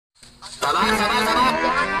Salah.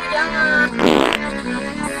 Jangan.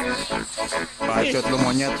 Bacot lu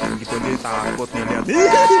monyet, begitu dia takut nih lihat. Ih,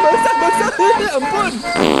 basah. Ampun.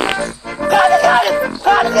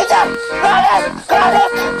 Kalian kejar. Kalian.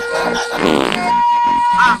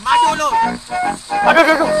 Maju lu.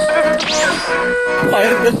 Aduh. Pak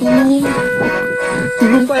RT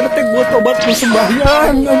tolong Pak RT, gua tobat mau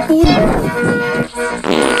sembahyang, ampun.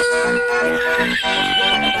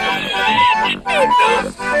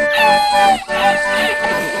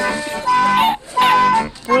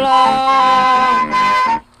 Pulang.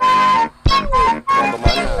 Mau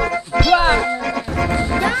kemana? Pulang.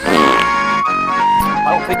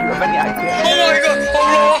 Mau video apa nih aja?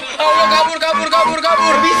 Allah,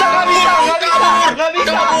 kabur. Bisa.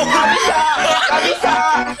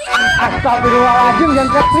 Astagfirullahaladzim,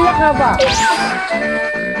 jangan teriak kenapa?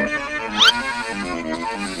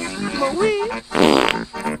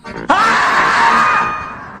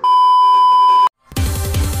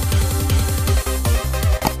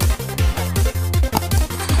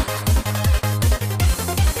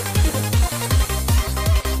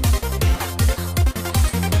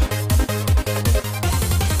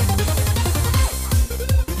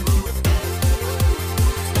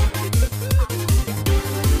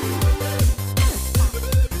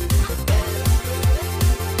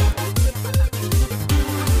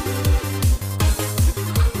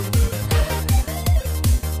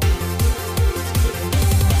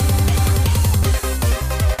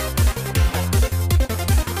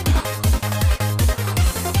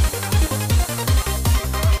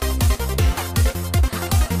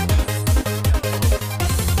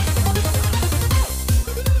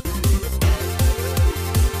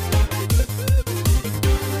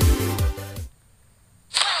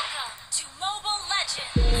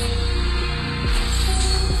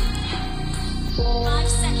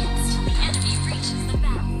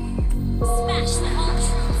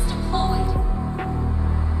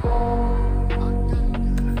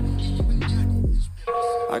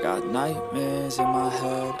 I got nightmares in my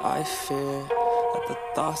head, I fear that the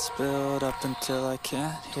thoughts build up until I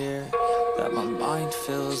can't hear, that my mind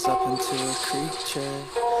fills up into a creature,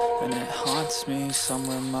 and it haunts me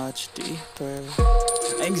somewhere much deeper.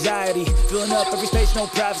 Anxiety, filling up every space, no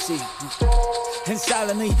privacy, and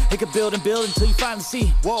silently, it could build and build until you finally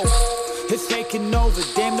see, whoa, it's taking over,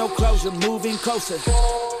 damn no closure, moving closer.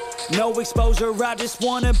 No exposure, I just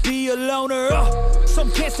wanna be a loner. Some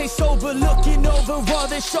can't stay sober, looking over all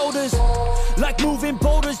their shoulders, like moving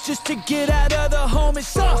boulders just to get out of the home. It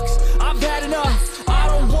sucks, I've had enough, I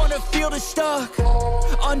don't wanna feel the stuck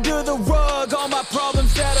under the rug, all my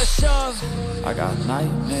problems that I shove. I got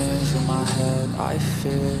nightmares in my head, I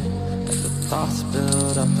fear that the thoughts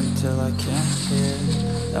build up until I can't hear,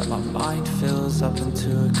 that my mind fills up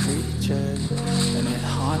into a creature, and it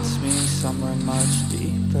haunts me somewhere much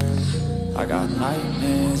deeper. I got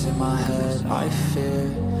nightmares in my head, I fear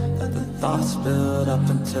that the thoughts build up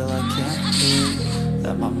until I can't hear,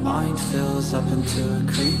 that my mind fills up into a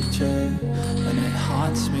creature, and it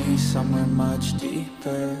haunts me somewhere much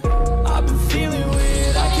deeper. I've been feeling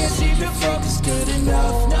weird, I can't seem to focus good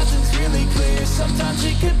enough, nothing's really clear, sometimes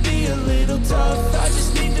it could be a little tough, I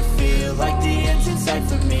just need to feel like the end's in sight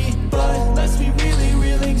for me, but let's be really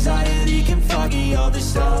real, anxiety can foggy all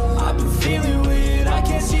this stuff. I've been feeling weird, I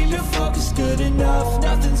can't seem to focus good enough,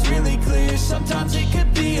 nothing's really clear, sometimes it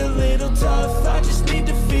could be a little tough, I just need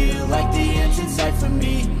to feel like the end's in sight for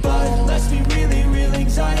me, but let's be really real,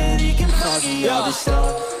 anxiety can foggy all this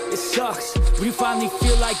stuff. It sucks when you finally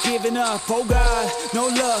feel like giving up. Oh God,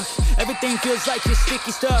 no luck, everything feels like you're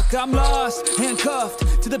sticky stuck. I'm lost, handcuffed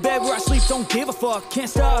to the bed where I sleep, don't give a fuck. Can't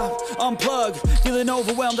stop, unplug, feeling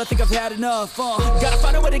overwhelmed, I think I've had enough. Gotta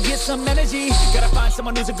find a way to get some energy, gotta find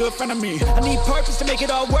someone who's a good friend of me. I need purpose to make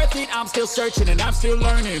it all worth it, I'm still searching and I'm still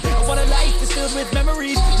learning. I want a life that's filled with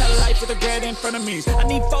memories, not a life with regret in front of me. I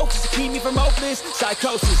need focus to keep me from hopeless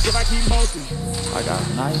psychosis if I keep moping. I got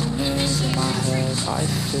nightmares in my head, I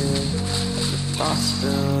feel that the thoughts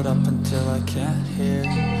build up until I can't hear,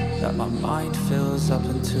 that my mind fills up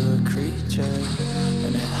into a creature,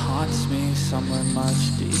 and it haunts me somewhere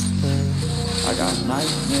much deeper. I got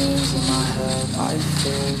nightmares in my head, I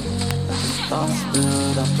fear that the thoughts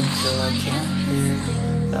build up until I can't hear,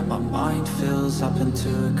 that my mind fills up into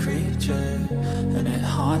a creature, and it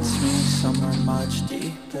haunts me somewhere much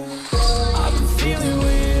deeper. I've been feeling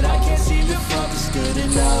weird, I can't seem to focus good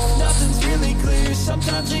enough, nothing's really clear,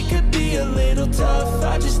 sometimes it could be a little tough,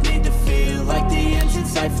 I just need to feel like the end's in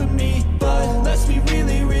sight for me, but let's be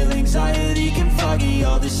really real, anxiety can foggy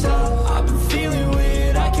all this stuff. I've been feeling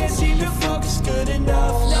weird, I can't seem to focus good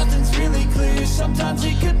enough, nothing's really clear, sometimes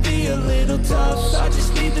it could be a little tough, I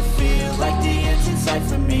just need to feel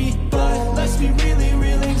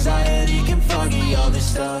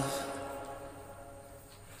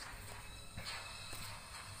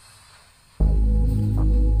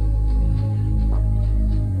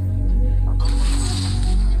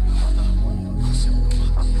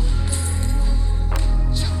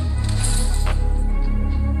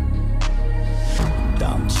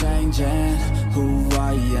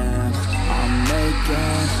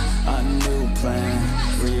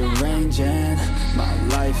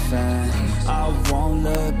and I won't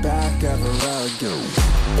look back ever again.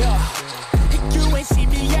 You ain't see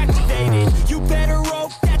me activated. You better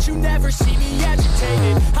hope that you never see me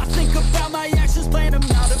agitated. I think about my actions, plan them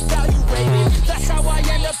out, evaluated. That's how I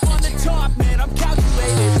end up on the top, man, I'm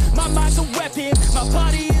calculated. My mind's a weapon, my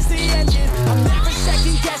body is the engine. I'm never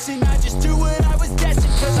second guessing, I just do what I was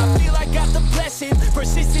destined. Cause I feel I got the blessing,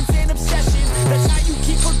 persistence and obsession. That's how you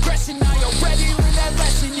keep progressing, I already learned that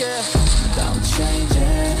lesson, yeah. I'm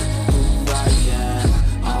changing who I am,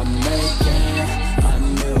 I'm making a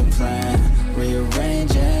new plan,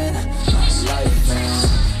 rearranging my life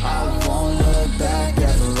and I won't look back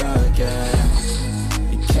ever again.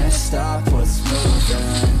 You can't stop what's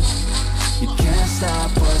moving, you can't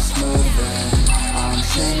stop what's moving. I'm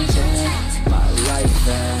changing my life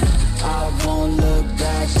and I won't look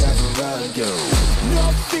back ever again.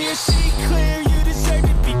 No fear, see clear, you deserve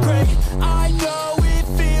to be great. I know it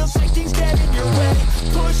feels like things get in your way.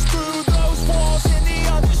 Push through those walls and the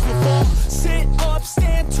others will fall. Sit up,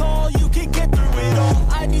 stand tall, you can get through it all.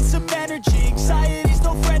 I need some energy, anxiety's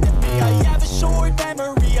no friend to me. I have a short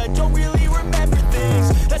memory, I don't really remember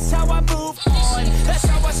things. That's how I move on, that's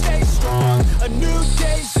how I stay strong. A new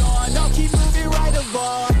day's on, I'll keep moving right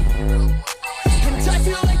along. And I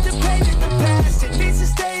feel like the pain in the past, it needs to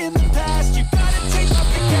stay in the past. You gotta take off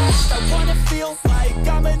the cast. I wanna feel like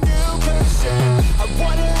I'm a new person. I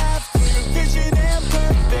wanna have clear vision and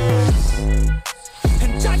purpose.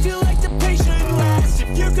 And I feel like the pain shouldn't last.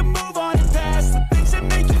 If you can move on and past the things that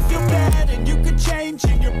make you feel bad, and you can change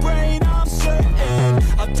in your brain, I'm certain.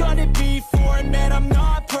 I've done it before and man, I'm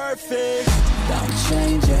not perfect. I'm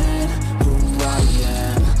changing who I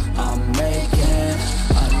am, I'm making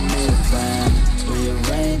a new plan,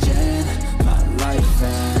 rearranging my life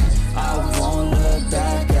and I won't look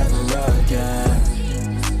back ever again.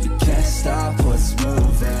 You can't stop what's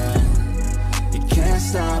moving, you can't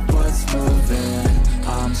stop what's moving.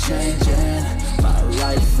 I'm changing my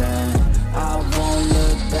life and I won't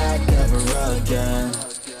look back ever again.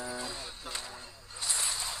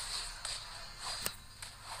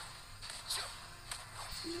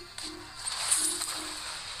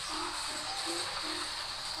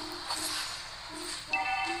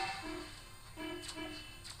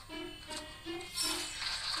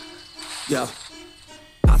 Yo,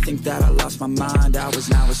 I think that I lost my mind, hours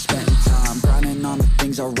now we're spending time grinding on the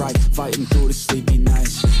things I write, fighting through the sleepy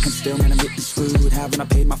nights. And still man I'm getting screwed, haven't I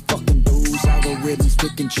paid my fucking dues? Algorithms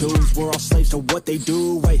pick and choose, we're all slaves to what they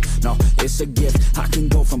do. Wait, no, it's a gift, I can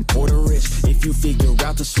go from poor to rich if you figure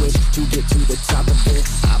out the switch to get to the top of it.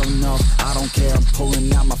 I don't know, I don't care, I'm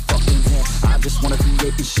pulling out my fucking hair. I just wanna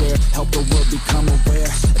create and share, help the world become aware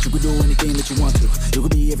that you can do anything that you want to, you can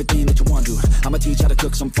be everything that you want to. I'ma teach how to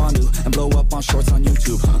cook some fondue and blow up on shorts on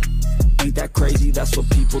YouTube, huh? Ain't that crazy? That's what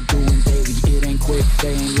people doing daily. It ain't quick,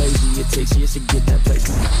 they ain't lazy. It takes years to get that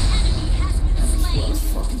placement. This world's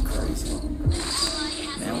fucking crazy.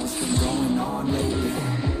 Man, what's been going on lately?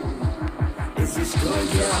 Is this good?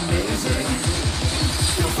 Yeah, amazing.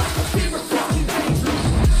 Feels like a fever fucking danger.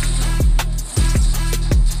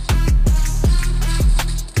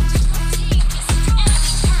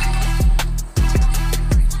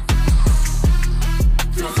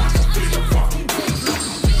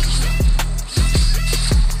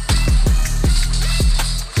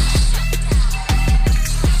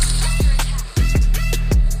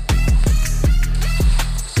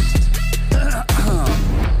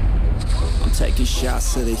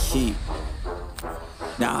 Shots of the heat.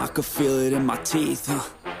 Now I can feel it in my teeth,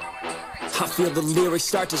 I feel the lyrics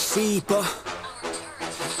start to seep out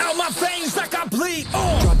my veins like I bleed.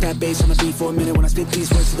 Drop that bass on the beat for a minute when I spit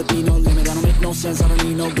these words to the beat, no limit. I don't make no sense, I don't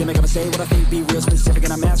need no gimmick. I'ma say what I think, be real specific,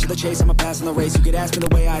 and I master the chase. I'ma pass in the race. You could ask me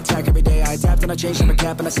the way I attack every day. I adapt and I change, never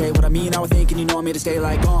cap, and I say what I mean. I would think, and you know I'm here to stay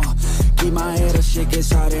like, keep my head up, shit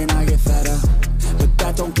gets harder and I get fatter. But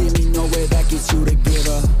that don't get me nowhere, that gets you to give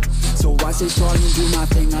up. So I stay strong and do my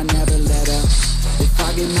thing, I never let up. If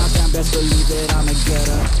I get knocked down, best believe that I'ma get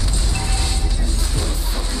up.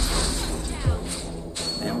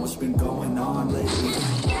 And what's been going on lately?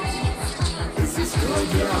 Is this good?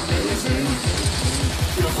 Yeah, amazing.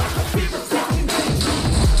 Feels like a fever fucking danger.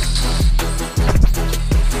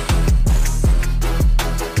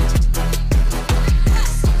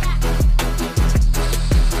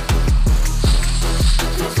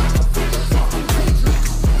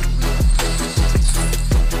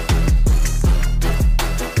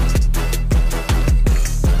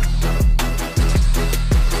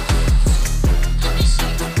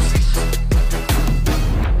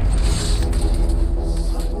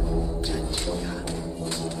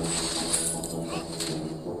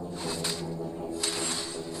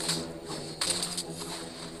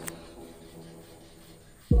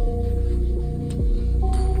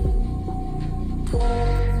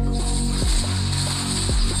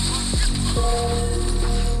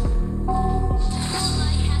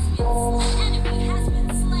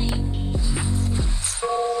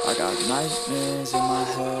 nightmares in my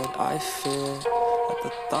head, I fear that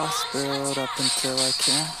the thoughts build up until I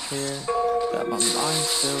can't hear, that my mind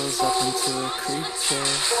fills up into a creature,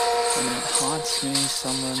 and it haunts me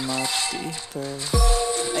somewhere much deeper.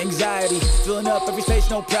 Anxiety, filling up every space,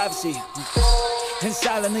 no privacy. And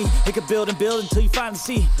silently, it could build and build until you finally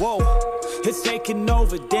see. Whoa, it's taking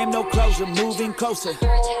over, damn no closure, moving closer.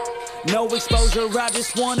 No exposure, I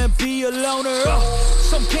just wanna be a loner.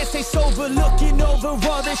 Some can't stay sober, looking over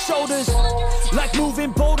all their shoulders, like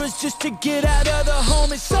moving boulders just to get out of the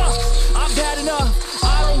home. It sucks, I've had enough,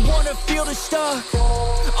 I don't wanna feel the stuck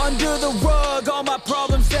under the rug, all my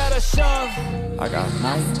problems that I shove. I got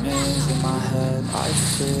nightmares in my head, I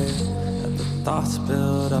fear that the thoughts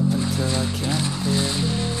build up until I can't hear,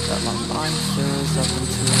 that my mind fills up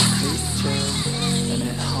into a creature, and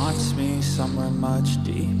it haunts me somewhere much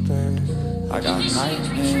deeper. I got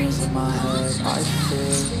nightmares in my head, I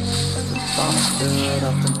fear that the thoughts build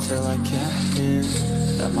up until I can't hear,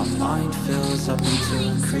 that my mind fills up into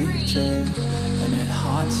a creature, and it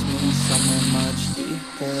haunts me somewhere much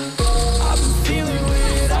deeper. I've been feeling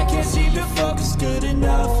weird, I can't seem to focus good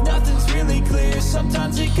enough. Nothing's really clear,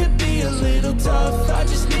 sometimes it could be a little tough. I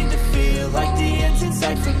just need to feel like the end's in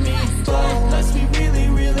sight for me, but let's be really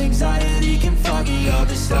real, anxiety can foggy all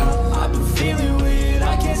this stuff. I've been feeling weird,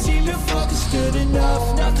 I can't seem to focus good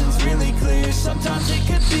enough. Nothing's really clear, sometimes it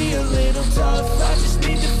could be a little tough. I just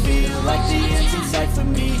need to feel like the end's in sight for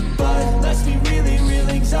me, but let's be really real,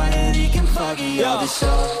 anxiety can foggy all this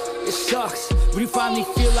stuff. It sucks when you finally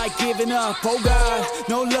feel like giving up. Oh God,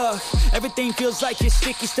 no luck, everything feels like it's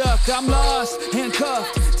sticky stuck. I'm lost,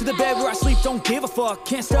 handcuffed to the bed where I sleep, don't give a fuck.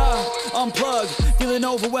 Can't stop, unplug, feeling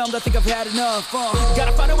overwhelmed, I think I've had enough.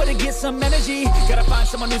 Gotta find a way to get some energy, gotta find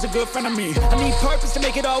someone who's a good friend of me. I need purpose to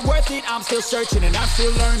make it all worth it, I'm still searching and I'm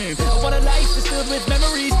still learning. I want a life that's filled with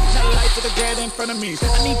memories, not a life with a grad in front of me.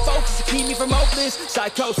 I need focus to keep me from hopeless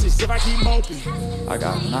psychosis if I keep moping. I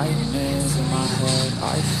got nightmares in my head,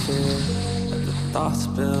 I fear that the thoughts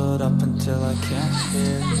build up until I can't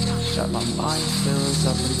hear, that my mind fills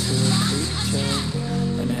up into a creature,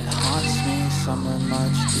 and it haunts me somewhere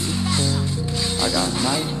much deeper. I got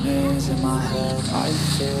nightmares in my head, I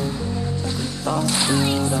fear that the thoughts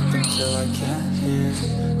build up until I can't hear,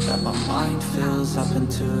 that my mind fills up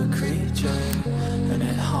into a creature, and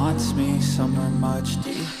it haunts me somewhere much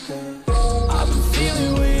deeper. I've been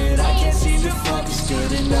feeling weird, I can't seem to focus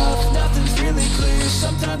good enough. Nothing's really clear,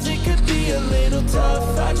 sometimes it could be a little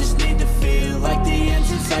tough. I just need to feel like the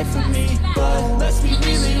end's in sight for me, but let's be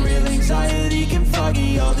really real, anxiety can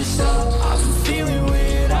foggy all this stuff. I've been feeling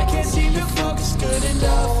weird, I can't seem to focus good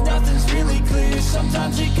enough. Nothing's really clear,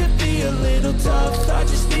 sometimes it could be a little tough. I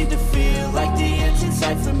just need to feel like the end's in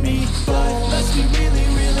sight for me, but let's be really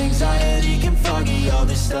real, anxiety can foggy all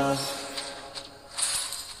this stuff.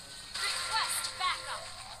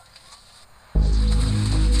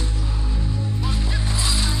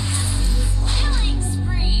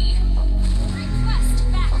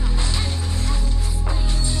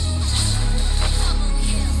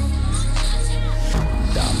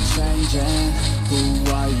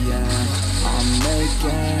 Who I am, I'm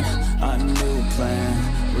making a new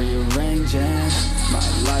plan, rearranging my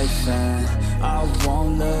life, and I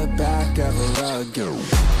won't look back ever again.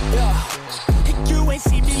 Yeah, you ain't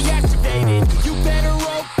see me activated, you better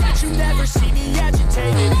hope that you never see me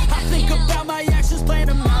agitated. I think about my actions, plan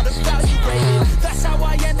them out, evaluated. That's how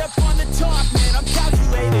I end up on the top, man, I'm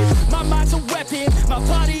calculated. My mind's a weapon, my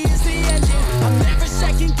body is the engine. I'm never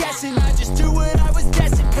second guessing, I just do what I was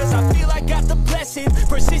destined, cause I feel I got the blessing.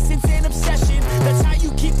 Persistence and obsession, that's how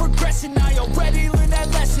you keep progressing. I already learned that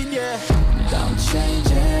lesson, yeah. I'm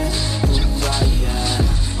changing who I am,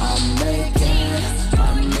 I'm making a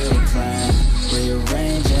new plan,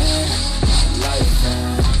 rearranging my life,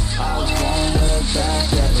 and I won't look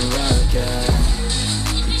back ever again.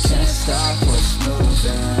 You can't stop what's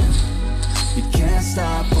moving, you can't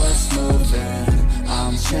stop what's moving.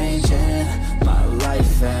 I'm changing my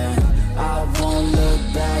life, and I won't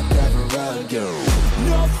look back ever again.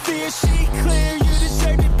 No fear, see clear, you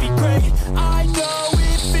deserve to be great. I know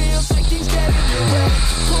it feels like things get in your way.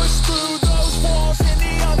 Push through those walls and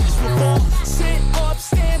the others will fall. Sit up,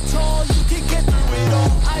 stand tall, you can get through it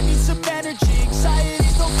all. I need some energy,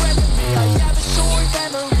 anxiety's no friend to me. I have a short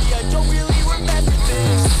memory, I don't really remember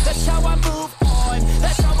things. That's how I move on,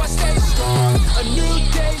 that's how I stay strong. A new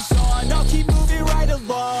day's on, I'll keep moving right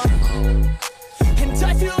along. And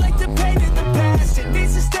I feel like the pain in the past, it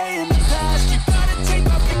needs to stay in the past. You gotta take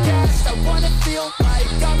off the cast. I wanna feel like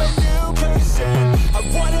I'm a new person. I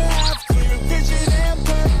wanna have clear vision and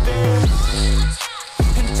purpose.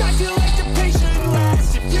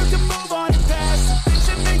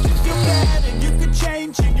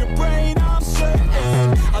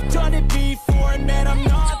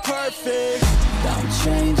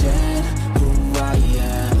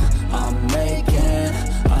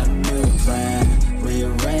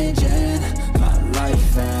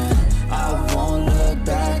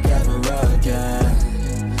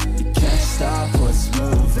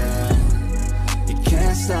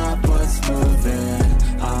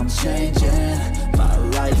 changing my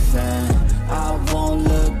life, and I won't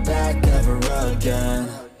look back ever again.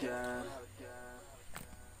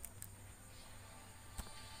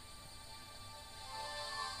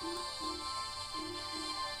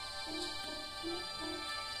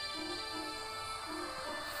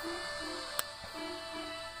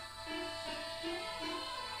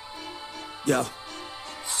 Yo,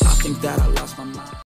 I think that I lost my mind.